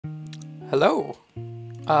Hello!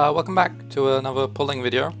 Welcome back to another pulling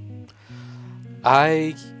video.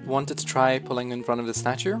 I wanted to try pulling in front of the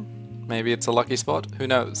statue. Maybe it's a lucky spot, who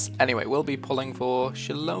knows. Anyway, we'll be pulling for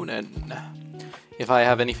Xilonen. If I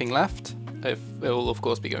have anything left, it will of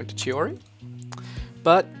course be going to Chiori.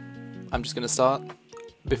 But I'm just gonna start.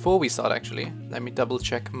 Before we start actually, let me double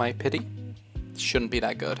check my pity. Shouldn't be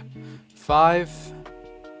that good. 5,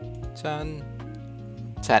 10,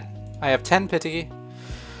 10. I have 10 pity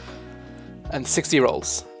and 60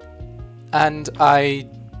 rolls. And I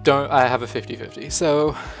have a 50-50,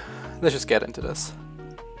 so let's just get into this.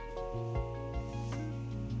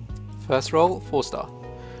 First roll, 4-star.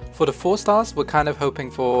 For the 4 stars, we're kind of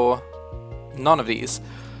hoping for none of these.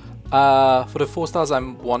 For the 4 stars,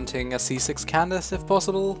 I'm wanting a C6 Candace if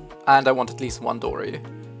possible, and I want at least one Dory.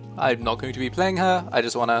 I'm not going to be playing her, I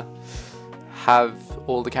just want to have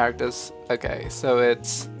all the characters. Okay, so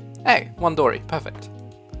it's... Hey, one Dory, perfect.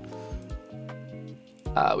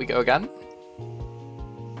 We go again.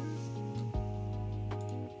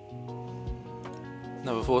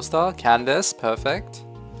 Another 4-star, Candace, perfect.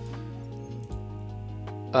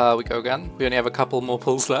 We go again. We only have a couple more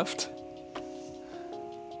pulls left.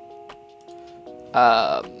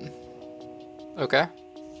 Okay.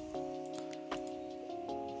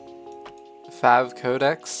 Fav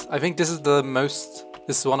Codex. I think this is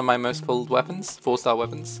one of my most pulled weapons, 4-star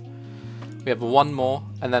weapons. We have one more,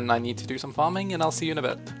 and then I need to do some farming, and I'll see you in a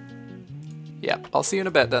bit. Yep, I'll see you in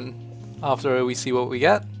a bit then, after we see what we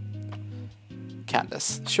get.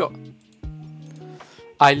 Candace, sure.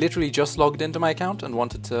 I literally just logged into my account and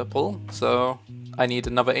wanted to pull, so I need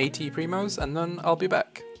another 80 primos, and then I'll be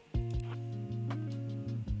back.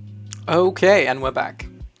 Okay, and we're back.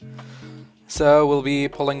 So we'll be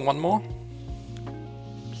pulling one more.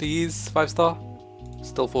 Please, 5-star.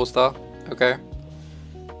 Still 4-star, okay.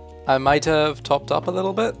 I might have topped up a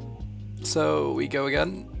little bit, so we go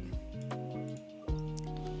again.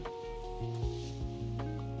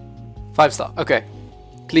 5-star, okay.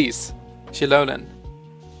 Please, Xilonen.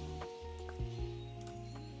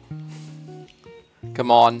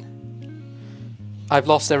 Come on. I've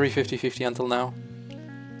lost every 50-50 until now.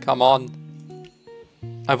 Come on.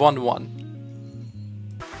 I've won one.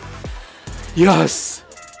 Yes!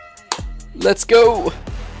 Let's go!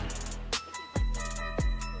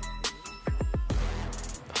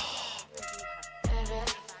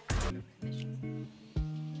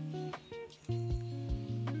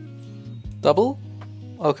 Double?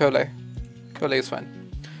 Oh, Cole. Cole is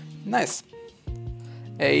fine. Nice.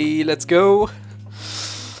 Hey, let's go.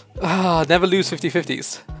 Never lose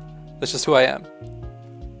 50-50s. That's just who I am.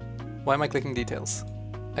 Why am I clicking details?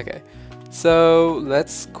 Okay. So,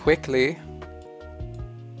 let's quickly...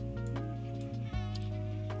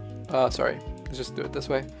 sorry. Let's just do it this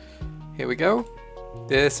way. Here we go.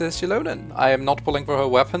 This is Xilonen. I am not pulling for her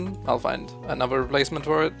weapon. I'll find another replacement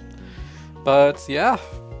for it. But, yeah.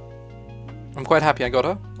 I'm quite happy I got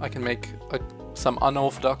her. I can make some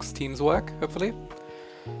unorthodox teams work, hopefully.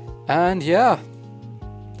 And yeah,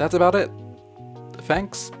 that's about it.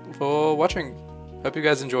 Thanks for watching. Hope you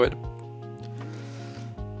guys enjoyed.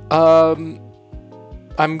 I'm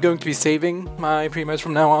going to be saving my primos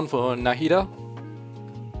from now on for Nahida.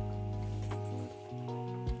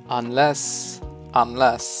 Unless I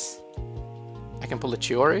can pull a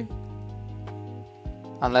Chiori.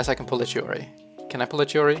 Unless I can pull a Chiori. Can I pull a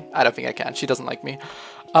Chiori? I don't think I can. She doesn't like me.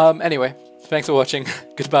 Anyway, thanks for watching.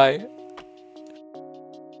 Goodbye.